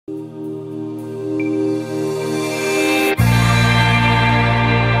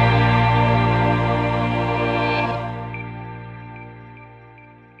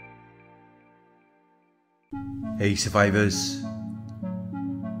Hey survivors,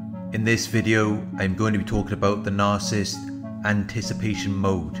 in this video I'm going to be talking about the narcissist anticipation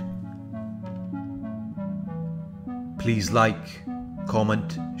mode. Please like,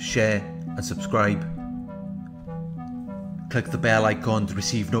 comment, share and subscribe. Click the bell icon to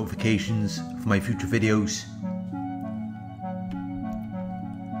receive notifications for my future videos.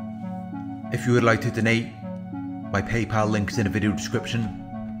 If you would like to donate, my PayPal link is in the video description.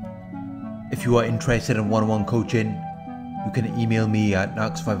 If you are interested in one-on-one coaching, you can email me at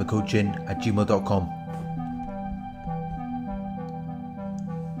narcsurvivorcoaching@gmail.com.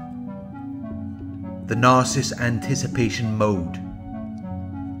 The narcissist anticipation mode.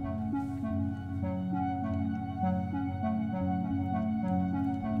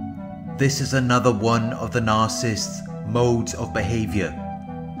 This is another one of the narcissist's modes of behavior.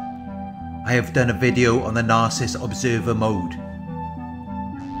 I have done a video on the narcissist observer mode.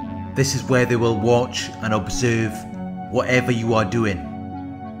 This is where they will watch and observe whatever you are doing.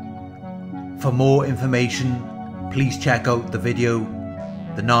 For more information, please check out the video,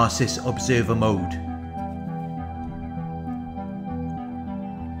 The Narcissist Observer Mode.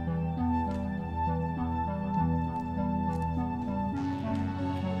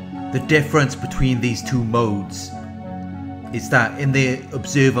 The difference between these two modes is that in the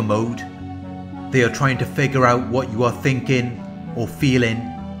observer mode, they are trying to figure out what you are thinking or feeling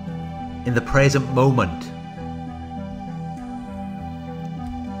in the present moment.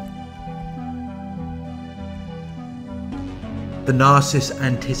 The narcissist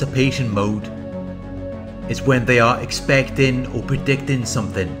anticipation mode is when they are expecting or predicting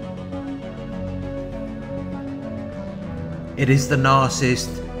something. It is the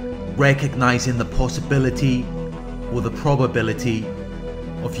narcissist recognizing the possibility or the probability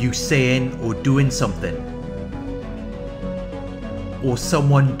of you saying or doing something, or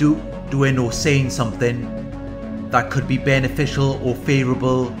someone doing or saying something that could be beneficial or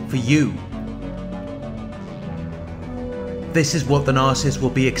favourable for you. This is what the narcissist will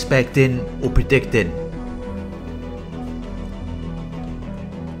be expecting or predicting.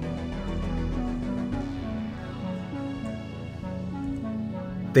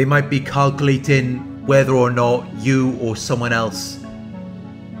 They might be calculating whether or not you or someone else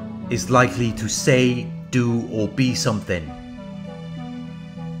is likely to say, do or be something.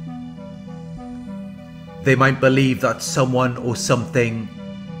 They might believe that someone or something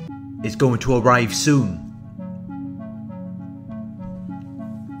is going to arrive soon.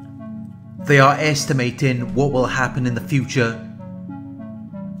 They are estimating what will happen in the future,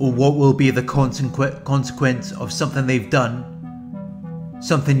 or what will be the consequence of something they've done,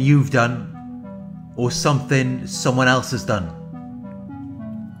 something you've done, or something someone else has done.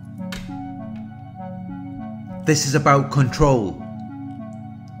 This is about control.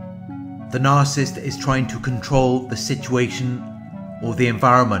 The narcissist is trying to control the situation or the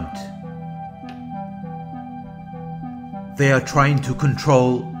environment. They are trying to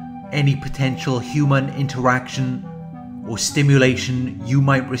control any potential human interaction or stimulation you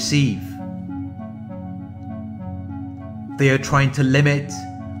might receive. They are trying to limit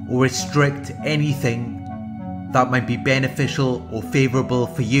or restrict anything that might be beneficial or favourable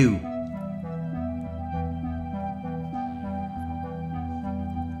for you.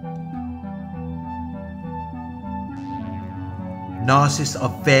 Narcissists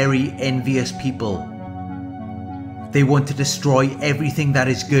are very envious people. They want to destroy everything that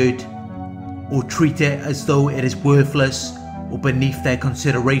is good or treat it as though it is worthless or beneath their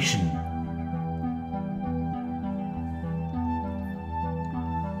consideration.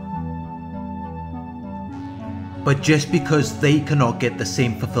 But just because they cannot get the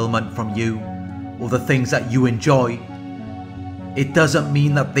same fulfillment from you or the things that you enjoy, it doesn't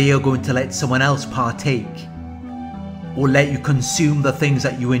mean that they are going to let someone else partake or let you consume the things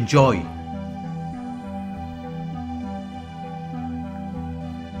that you enjoy.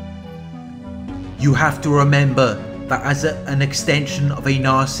 You have to remember that as an extension of a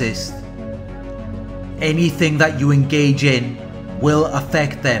narcissist, anything that you engage in will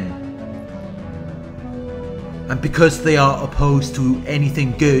affect them. And because they are opposed to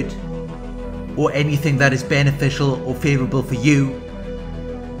anything good or anything that is beneficial or favourable for you,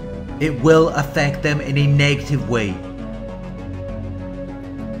 it will affect them in a negative way.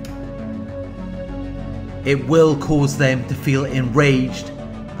 It will cause them to feel enraged,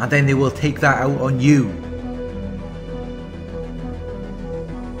 and then they will take that out on you.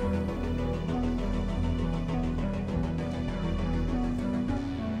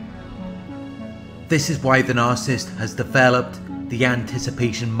 This is why the narcissist has developed the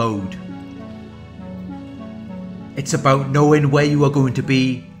anticipation mode. It's about knowing where you are going to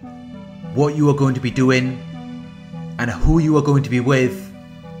be, what you are going to be doing, and who you are going to be with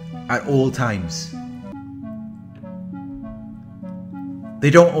at all times.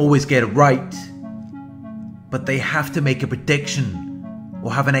 They don't always get it right, but they have to make a prediction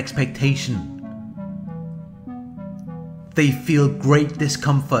or have an expectation. They feel great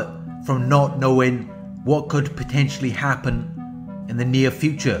discomfort from not knowing what could potentially happen in the near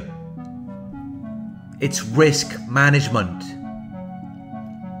future. It's risk management.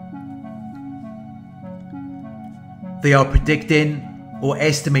 They are predicting or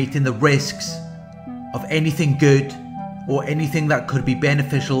estimating the risks of anything good or anything that could be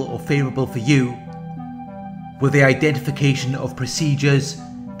beneficial or favourable for you, with the identification of procedures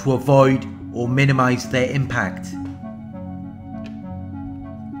to avoid or minimise their impact.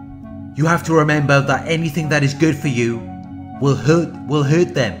 You have to remember that anything that is good for you will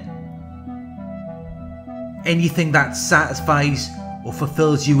hurt them. Anything that satisfies or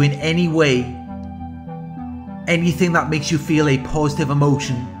fulfills you in any way, anything that makes you feel a positive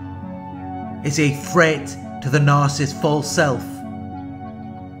emotion, is a threat to the narcissist's false self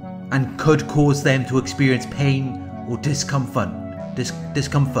and could cause them to experience pain or discomfort.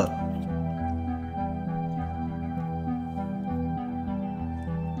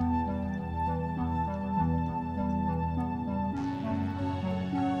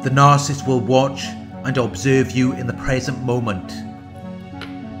 The narcissist will watch and observe you in the present moment.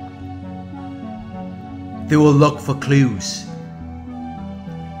 They will look for clues,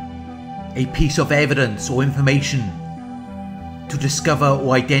 a piece of evidence or information to discover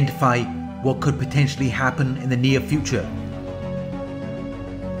or identify what could potentially happen in the near future.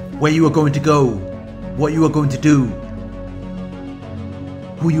 Where you are going to go, what you are going to do,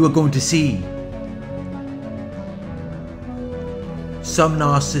 who you are going to see. Some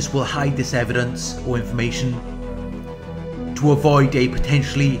narcissists will hide this evidence or information to avoid a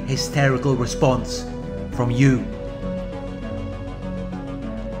potentially hysterical response from you.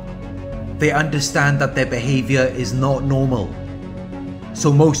 They understand that their behavior is not normal,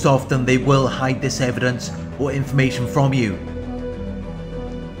 so most often they will hide this evidence or information from you.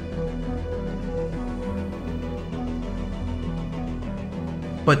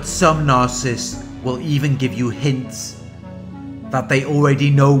 But some narcissists will even give you hints that they already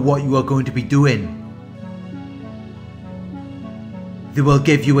know what you are going to be doing. They will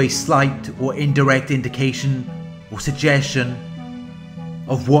give you a slight or indirect indication or suggestion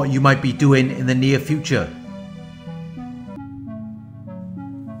of what you might be doing in the near future.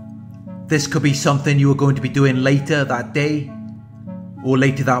 This could be something you are going to be doing later that day or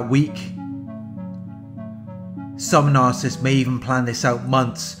later that week. Some narcissists may even plan this out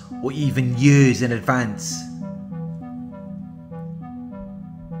months or even years in advance.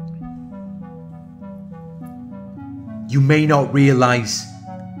 You may not realise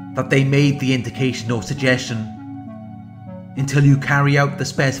that they made the indication or suggestion until you carry out the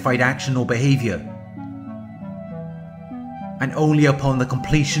specified action or behaviour, and only upon the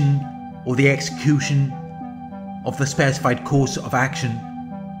completion or the execution of the specified course of action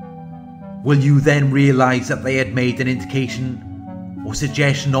will you then realise that they had made an indication or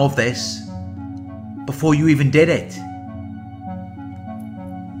suggestion of this before you even did it.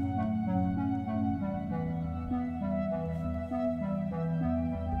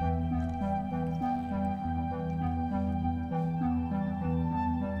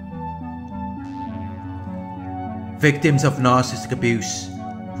 Victims of narcissistic abuse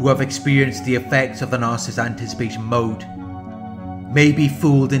who have experienced the effects of the narcissist anticipation mode may be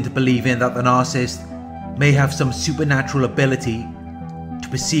fooled into believing that the narcissist may have some supernatural ability to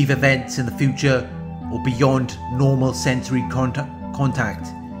perceive events in the future or beyond normal sensory contact.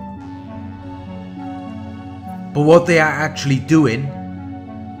 But what they are actually doing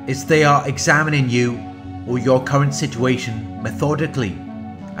is they are examining you or your current situation methodically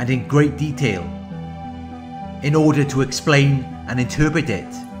and in great detail in order to explain and interpret it.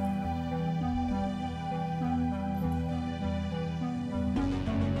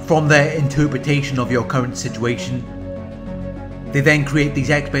 From their interpretation of your current situation, they then create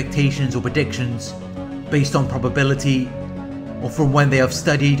these expectations or predictions based on probability or from when they have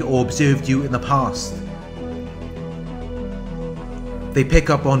studied or observed you in the past. They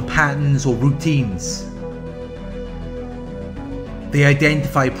pick up on patterns or routines. They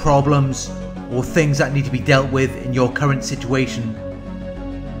identify problems or things that need to be dealt with in your current situation,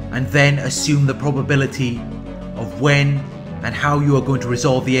 and then assume the probability of when and how you are going to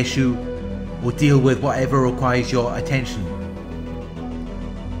resolve the issue or deal with whatever requires your attention.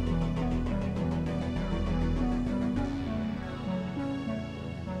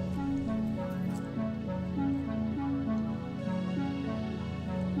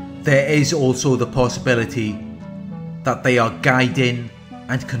 There is also the possibility that they are guiding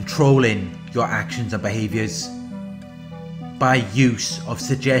and controlling your actions and behaviours by use of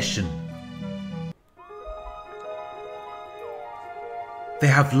suggestion. They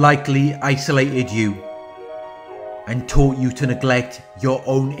have likely isolated you and taught you to neglect your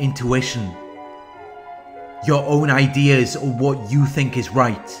own intuition, your own ideas of what you think is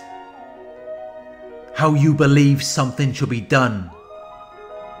right, how you believe something should be done.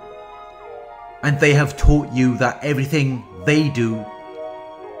 And they have taught you that everything they do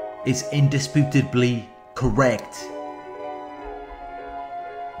is indisputably correct.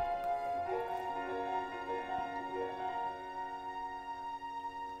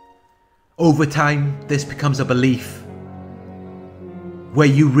 Over time, this becomes a belief where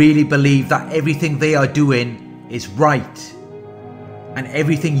you really believe that everything they are doing is right and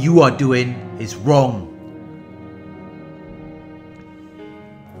everything you are doing is wrong.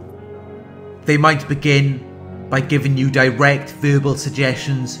 They might begin by giving you direct verbal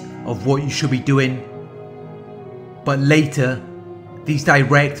suggestions of what you should be doing, but later these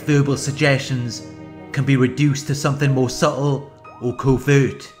direct verbal suggestions can be reduced to something more subtle or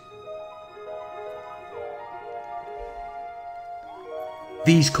covert.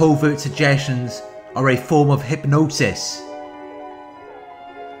 These covert suggestions are a form of hypnosis.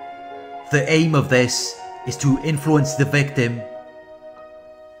 The aim of this is to influence the victim,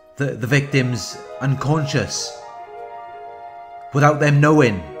 the victim's unconscious, without them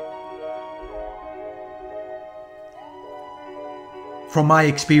knowing. From my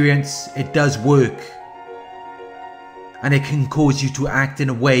experience, it does work, and it can cause you to act in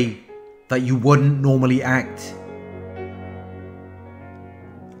a way that you wouldn't normally act.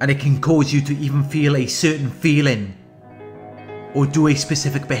 And it can cause you to even feel a certain feeling or do a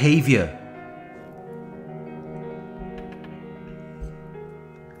specific behaviour.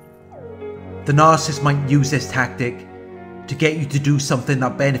 The narcissist might use this tactic to get you to do something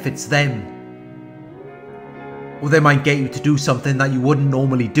that benefits them, or they might get you to do something that you wouldn't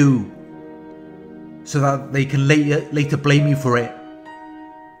normally do, so that they can later blame you for it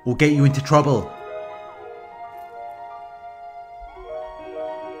or get you into trouble.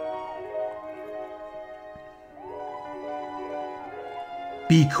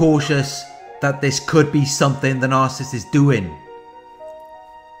 Be cautious that this could be something the narcissist is doing.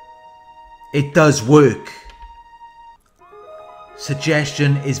 It does work.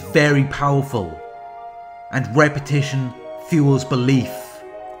 Suggestion is very powerful, and repetition fuels belief.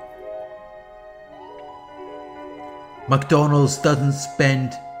 McDonald's doesn't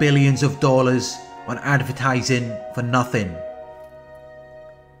spend billions of dollars on advertising for nothing.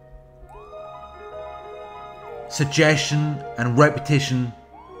 Suggestion and repetition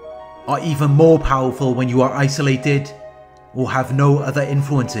are even more powerful when you are isolated or have no other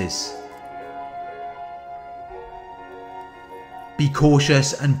influences. Be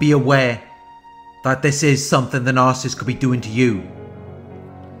cautious and be aware that this is something the narcissist could be doing to you.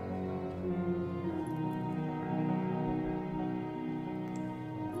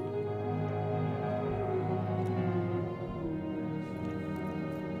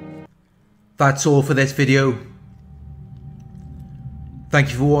 That's all for this video.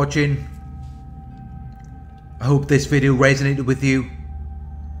 Thank you for watching. I hope this video resonated with you.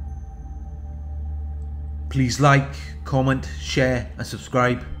 Please like, comment, share and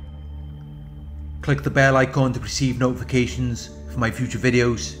subscribe. Click the bell icon to receive notifications for my future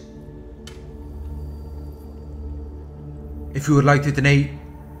videos. If you would like to donate,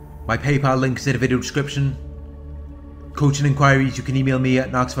 my PayPal link is in the video description. Coaching inquiries, you can email me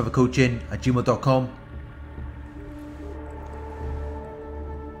at narcsurvivorcoaching@gmail.com.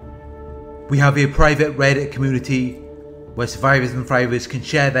 We have a private Reddit community where survivors and thrivers can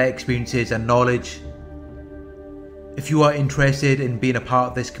share their experiences and knowledge. If you are interested in being a part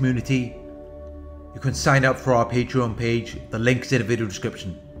of this community, you can sign up for our Patreon page. The link is in the video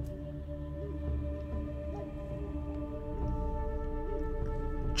description.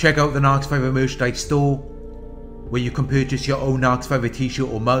 Check out the Narc Survivor merchandise store, where you can purchase your own Narc Survivor t-shirt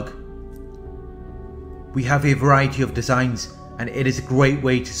or mug. We have a variety of designs, and it is a great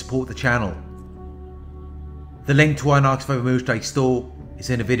way to support the channel. The link to our Narc Survivor merchandise store is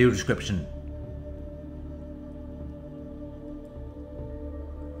in the video description.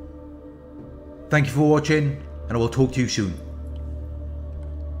 Thank you for watching, and I will talk to you soon.